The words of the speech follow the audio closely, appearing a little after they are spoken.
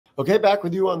Okay, back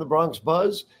with you on the Bronx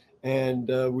Buzz. And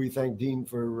we thank Dean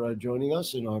for joining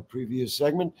us in our previous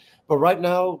segment. But right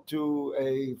now, to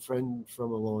a friend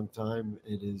from a long time,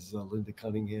 it is Linda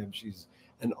Cunningham. She's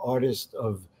an artist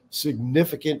of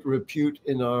significant repute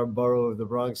in our borough of the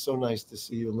Bronx. So nice to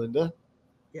see you, Linda.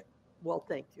 Yeah. Well,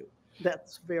 thank you.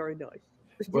 That's very nice.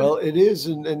 Well, it is,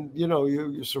 and you know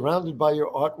you're surrounded by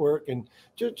your artwork, and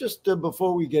just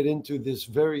before we get into this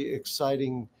very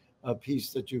exciting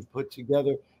piece that you've put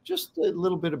together, just a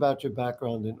little bit about your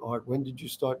background in art. When did you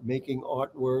start making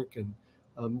artwork, and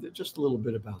just a little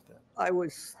bit about that.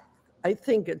 I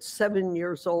think at 7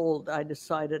 years old, I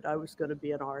decided I was going to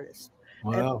be an artist.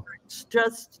 And Wow. it's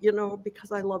just,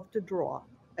 because I love to draw.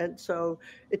 And so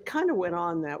it kind of went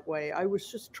on that way. I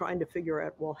was just trying to figure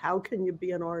out, well, how can you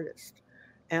be an artist?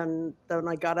 And then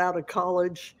I got out of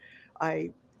college.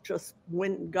 I just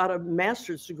went and got a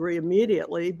master's degree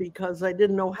immediately because I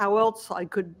didn't know how else I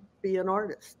could be an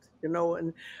artist,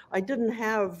 and I didn't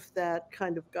have that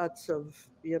kind of guts of,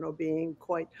 being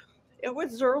quite, it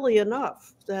was early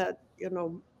enough that, You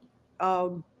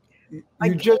I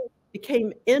you just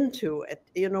became into it,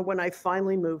 when I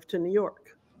finally moved to New York.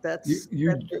 you That's,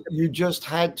 you you just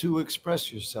had to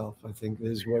express yourself. I think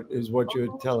is what you're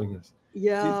telling us. You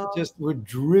yeah. just were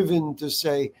driven to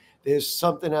say, "There's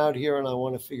something out here, and I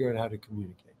want to figure out how to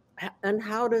communicate." And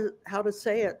how to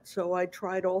say it. So I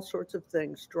tried all sorts of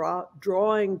things,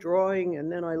 drawing,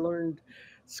 and then I learned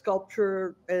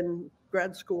sculpture in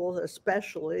grad school,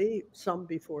 especially some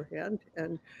beforehand.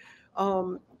 And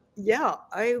um, yeah,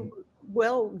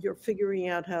 you're figuring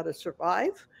out how to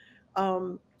survive.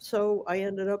 So I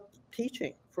ended up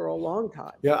teaching for a long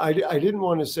time. Yeah, I didn't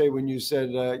want to say when you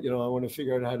said, I want to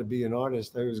figure out how to be an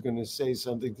artist. I was going to say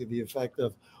something to the effect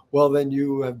of, well, then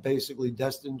you have basically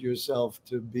destined yourself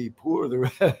to be poor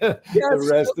the Yes,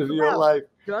 rest of your life.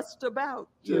 just about,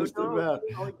 Just about.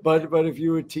 you know, But if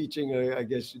you were teaching, I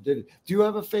guess you did it. Do you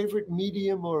have a favorite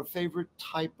medium or a favorite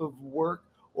type of work,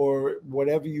 or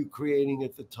whatever you're creating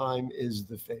at the time is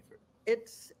the favorite?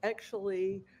 it's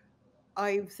actually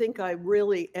I think I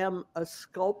really am a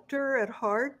sculptor at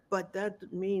heart, but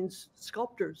that means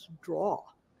sculptors draw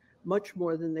much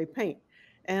more than they paint,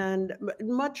 and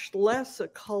much less a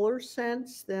color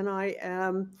sense than I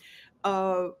am.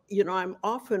 I'm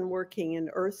often working in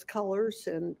earth colors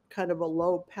and kind of a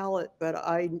low palette, but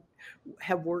I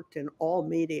have worked in all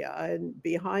media. And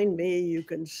behind me, you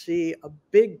can see a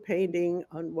big painting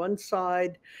on one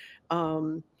side.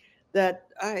 Um, that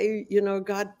I,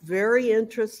 got very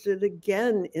interested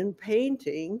again in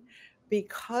painting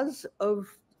because of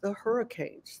the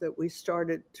hurricanes that we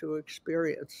started to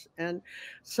experience. And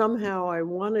somehow I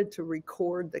wanted to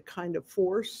record the kind of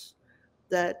force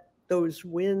that those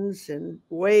winds and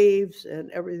waves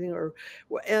and everything are.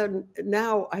 And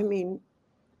now, I mean,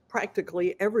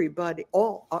 practically everybody,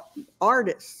 all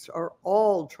artists are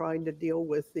all trying to deal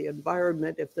with the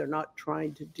environment if they're not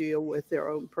trying to deal with their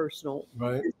own personal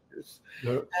Right. issues.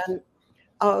 No.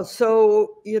 And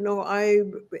so, I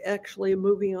actually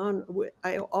moving on,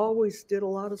 I always did a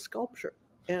lot of sculpture.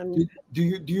 And Do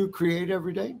you create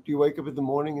every day? Do you wake up in the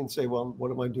morning and say, "Well,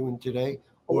 what am I doing today?"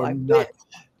 oh, Or I not? wish,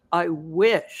 I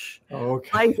wish Oh, okay.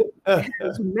 I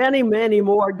has many, many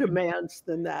more demands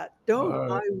than that. Don't All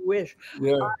I right. wish?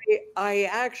 Yeah. I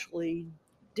actually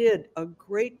did a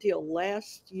great deal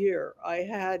last year. I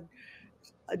had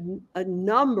a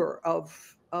number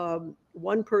of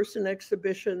one-person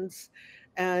exhibitions,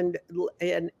 and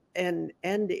and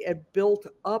it built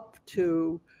up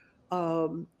to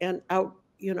and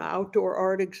outdoor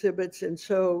art exhibits. And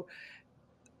so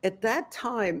at that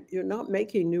time, you're not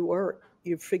making new art.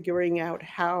 You're figuring out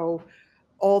how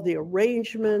all the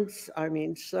arrangements. I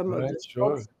mean, some of Right. the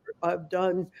Sure. sculpture I've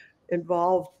done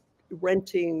involved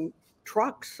renting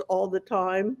trucks all the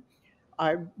time.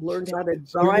 I've learned So, how to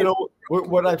so drive.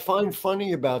 what I find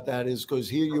funny about that is because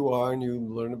here you are and you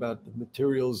learn about the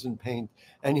materials and paint,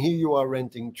 and here you are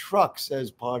renting trucks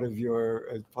as part of your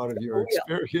Oh yeah.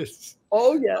 experience.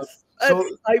 Oh Uh, yes. so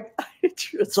I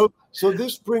just so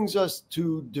this brings us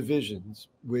to divisions,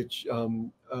 which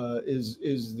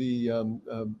is the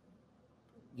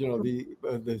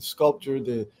sculpture,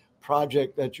 the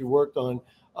project that you worked on.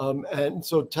 And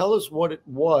so tell us what it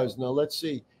was. Now, let's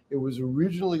see. It was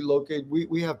originally located,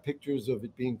 we have pictures of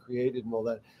it being created and all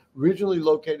that, originally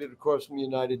located across from the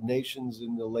United Nations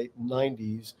in the late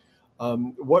 90s.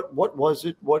 What was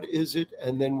it? What is it?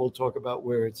 And then we'll talk about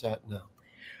where it's at now.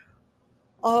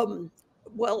 um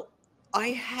well, I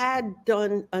had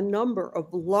done a number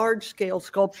of large scale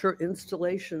sculpture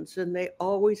installations, and they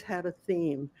always had a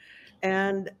theme.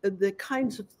 And the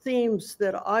kinds of themes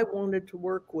that I wanted to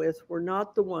work with were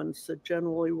not the ones that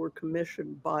generally were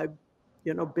commissioned by,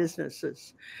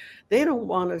 businesses. They don't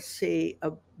want to see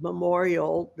a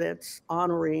memorial that's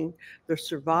honoring the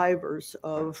survivors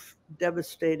of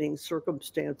devastating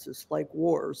circumstances like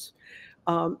wars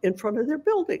in front of their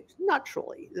buildings.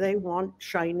 Naturally, they want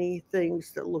shiny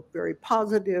things that look very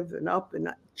positive and up, and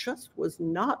that just was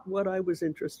not what I was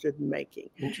interested in making.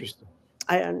 Interesting.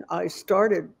 And I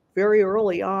started very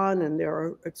early on, and there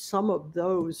are some of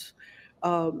those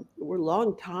were a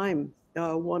long time.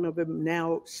 One of them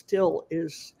now still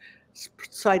is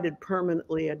cited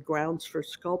permanently at Grounds for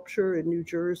Sculpture in New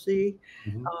Jersey.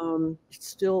 It's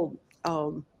still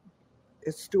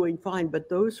it's doing fine, but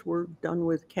those were done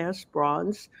with cast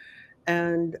bronze,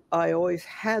 and I always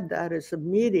had that as a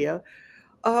media.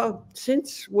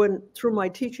 Since when through my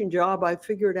teaching job, I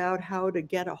figured out how to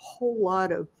get a whole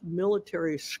lot of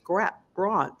military scrap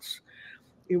bronze.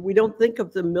 We don't think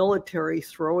of the military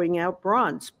throwing out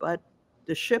bronze, but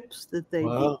the ships that they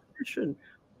Wow. decommission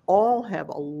all have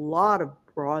a lot of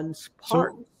bronze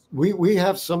parts. So we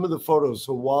have some of the photos.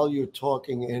 So while you're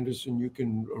talking, Anderson, you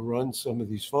can run some of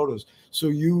these photos. So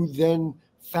you then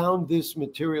found this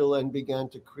material and began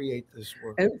to create this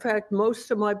work. In fact, most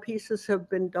of my pieces have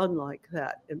been done like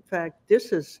that. In fact,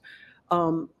 this is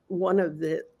one of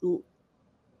the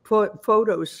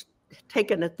photos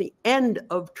taken at the end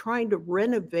of trying to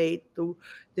renovate the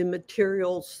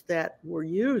materials that were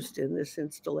used in this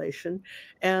installation.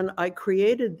 And I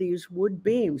created these wood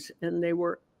beams, and they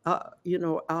were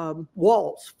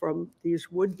walls from these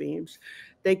wood beams.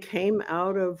 They came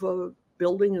out of a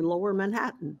building in Lower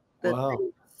Manhattan that Wow. they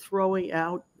were throwing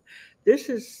out. This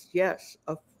is, yes,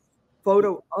 a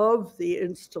photo of the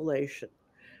installation.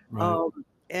 Right.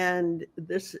 And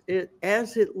as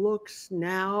it looks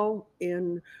now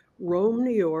in Rome, New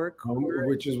York,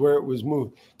 Which is where it was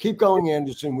moved. Keep going,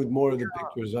 Anderson, with more of the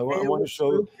pictures. I want to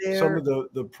show some of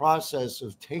the process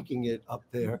of taking it up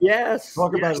there. Yes.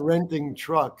 Talk about renting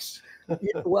trucks.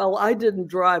 Well, I didn't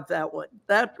drive that one.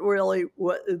 That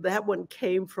one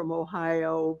came from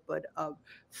Ohio, but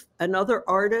another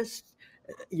artist.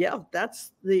 Yeah,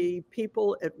 that's the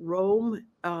people at Rome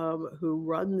who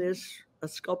run this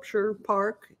sculpture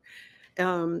park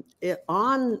on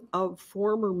a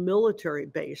former military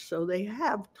base. So they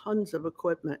have tons of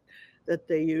equipment that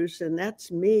they use, and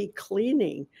that's me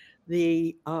cleaning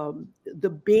the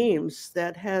beams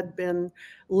that had been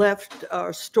left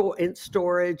in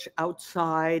storage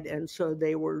outside, and so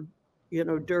they were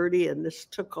dirty, and this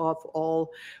took off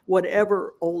all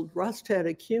whatever old rust had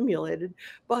accumulated,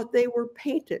 but they were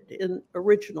painted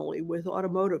originally with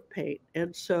automotive paint,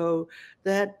 and so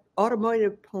that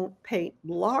automotive paint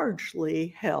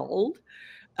largely held,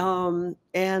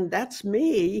 and that's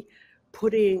me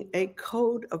putting a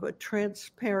coat of a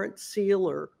transparent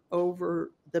sealer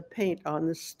over the paint on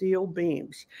the steel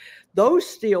beams. Those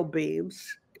steel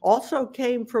beams also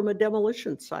came from a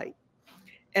demolition site.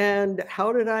 And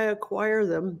how did I acquire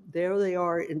them? There they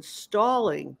are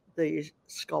installing these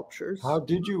sculptures. How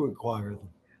did you acquire them?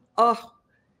 I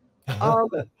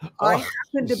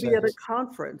happened to be at a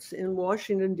conference in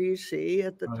Washington, D.C.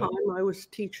 At the time I was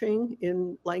teaching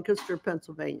in Lancaster,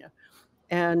 Pennsylvania.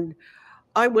 And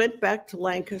I went back to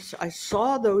Lancaster. I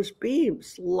saw those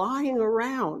beams lying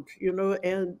around,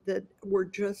 and that were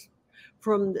just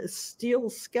from the steel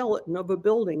skeleton of a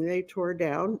building they tore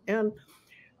down. And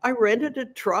I rented a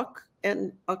truck,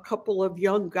 and a couple of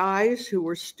young guys who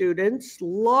were students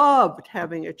loved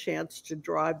having a chance to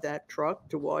drive that truck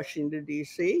to Washington,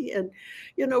 D.C. And,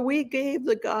 we gave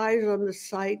the guys on the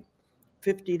site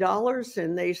 $50,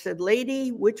 and they said,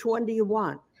 "Lady, which one do you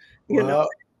want?"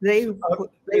 It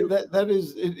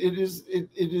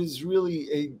is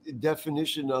really a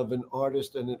definition of an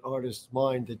artist and an artist's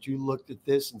mind that you looked at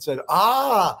this and said,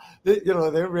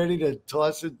 they're ready to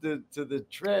toss it to the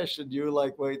trash, and you're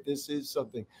like, wait, this is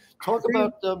something. Talk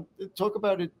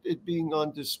about it being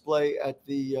on display at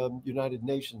the United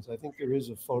Nations. I think there is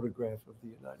a photograph of the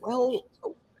United Nations.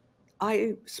 Well,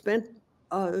 I spent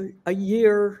a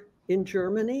year in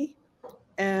Germany,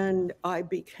 and I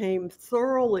became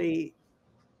thoroughly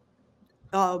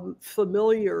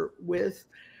familiar with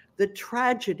the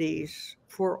tragedies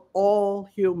for all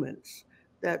humans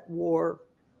that war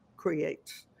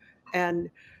creates. And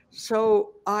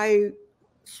so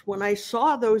when I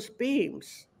saw those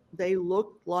beams, they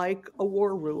looked like a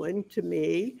war ruin to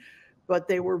me, but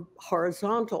they were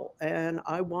horizontal, and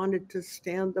I wanted to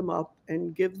stand them up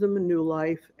and give them a new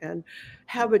life and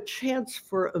have a chance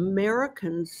for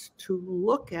Americans to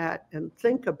look at and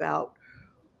think about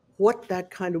what that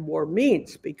kind of war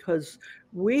means, because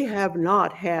we have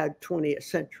not had 20th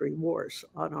century wars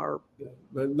on our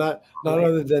but not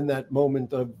other than that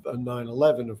moment of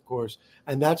 9/11, of course,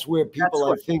 and that's where people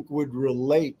I think would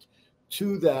relate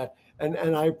to that.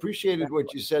 And I appreciated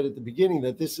what you said at the beginning,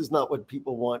 that this is not what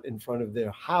people want in front of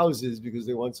their houses because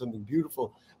they want something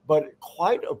beautiful, but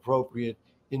quite appropriate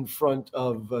in front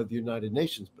of the United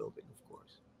Nations building, of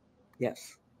course.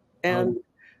 Yes. And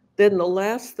then the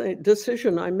last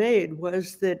decision I made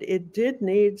was that it did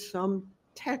need some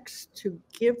text to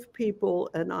give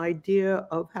people an idea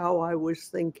of how I was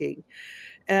thinking.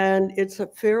 And it's a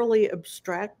fairly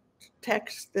abstract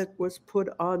text that was put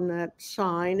on that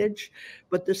signage,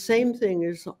 but the same thing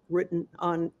is written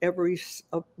on every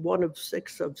one of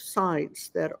 6 of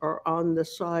signs that are on the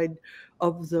side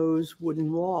of those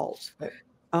wooden walls.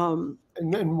 And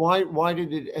then why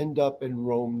did it end up in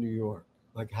Rome, New York?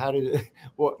 Like, how did it,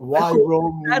 why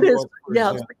Rome, New York?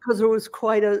 Yes, because there was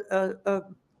quite a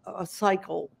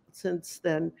cycle since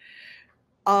then.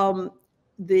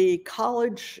 The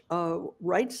college,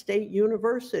 Wright State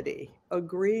University,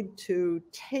 agreed to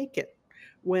take it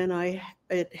when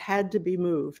it had to be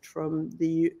moved from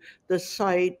the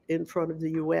site in front of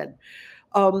the UN.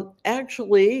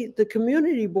 Actually, the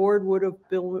community board would have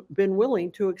been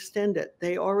willing to extend it.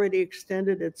 They already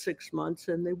extended it 6 months,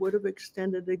 and they would have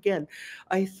extended again.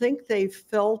 I think they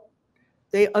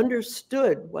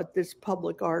understood what this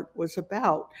public art was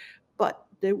about, but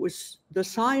the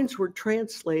signs were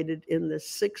translated in the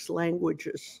 6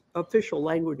 languages, official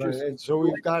languages. Right. And so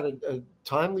we've got a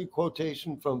timely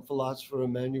quotation from philosopher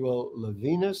Emmanuel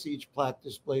Levinas. Each plaque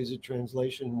displays a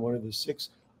translation in one of the 6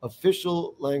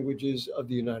 official languages of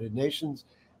the United Nations.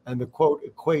 And the quote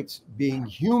equates being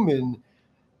human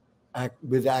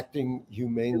with acting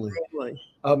humanely.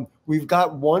 We've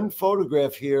got one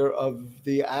photograph here of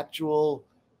the actual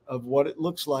of what it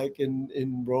looks like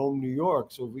in Rome, New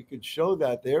York. So if we could show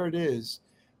that, there it is.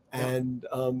 And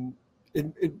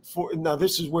now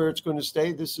this is where it's going to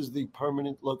stay. This is the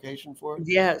permanent location for it.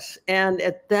 Yes, and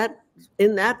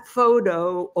in that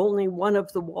photo, only one of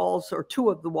the walls or 2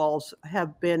 of the walls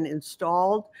have been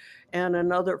installed, and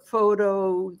another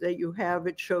photo that you have,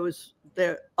 it shows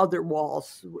the other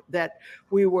walls that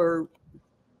we were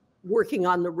working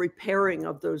on the repairing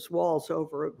of those walls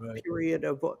over a period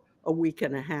of a week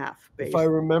and a half. Basically. If I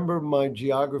remember my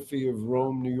geography of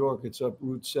Rome, New York, it's up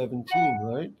Route 17,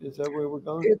 right? Is that where we're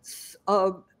going? It's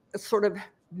sort of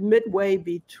midway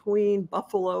between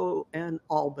Buffalo and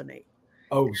Albany.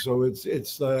 Oh, so it's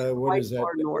what is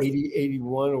that, 80,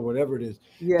 81 or whatever it is.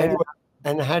 Yeah. Anyway,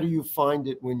 and how do you find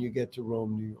it when you get to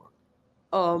Rome, New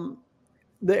York?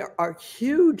 There are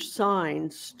huge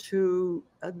signs to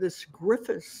this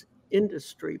Griffiths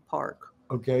Industry Park.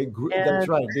 Okay, that's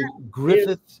right. The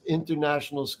Griffith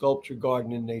International Sculpture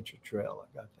Garden and Nature Trail.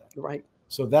 I got that. Right.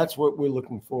 So that's what we're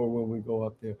looking for when we go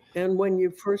up there. And when you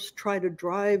first try to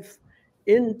drive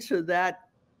into that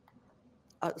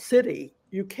city,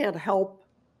 you can't help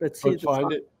but see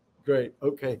find it. Great.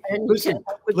 Okay. And listen,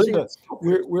 Linda,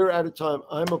 we're out of time.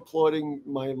 I'm applauding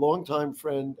my longtime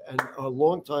friend and a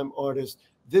longtime artist.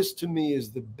 This to me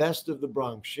is the best of the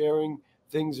Bronx, sharing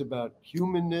things about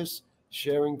humanness,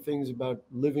 sharing things about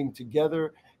living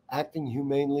together, acting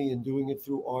humanely, and doing it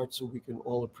through art so we can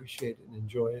all appreciate it and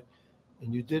enjoy it.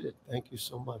 And you did it. Thank you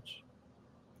so much.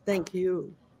 Thank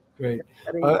you. Great.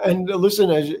 And listen,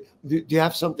 do you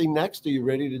have something next? Are you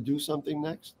ready to do something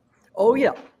next? Oh,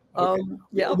 yeah. Okay.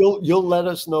 Yeah. You'll let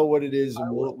us know what it is, and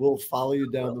we'll follow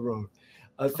you down the road.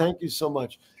 Thank you so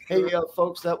much. Hey,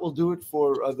 folks, that will do it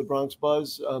for the Bronx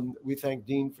Buzz. We thank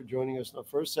Dean for joining us in our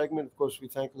first segment. Of course, we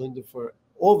thank Linda for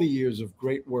all the years of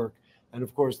great work. And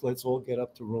of course, let's all get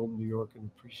up to Rome, New York, and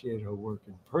appreciate her work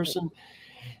in person.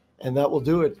 And that will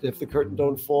do it. If the curtain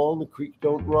don't fall and the creek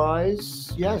don't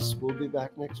rise, yes, we'll be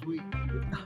back next week.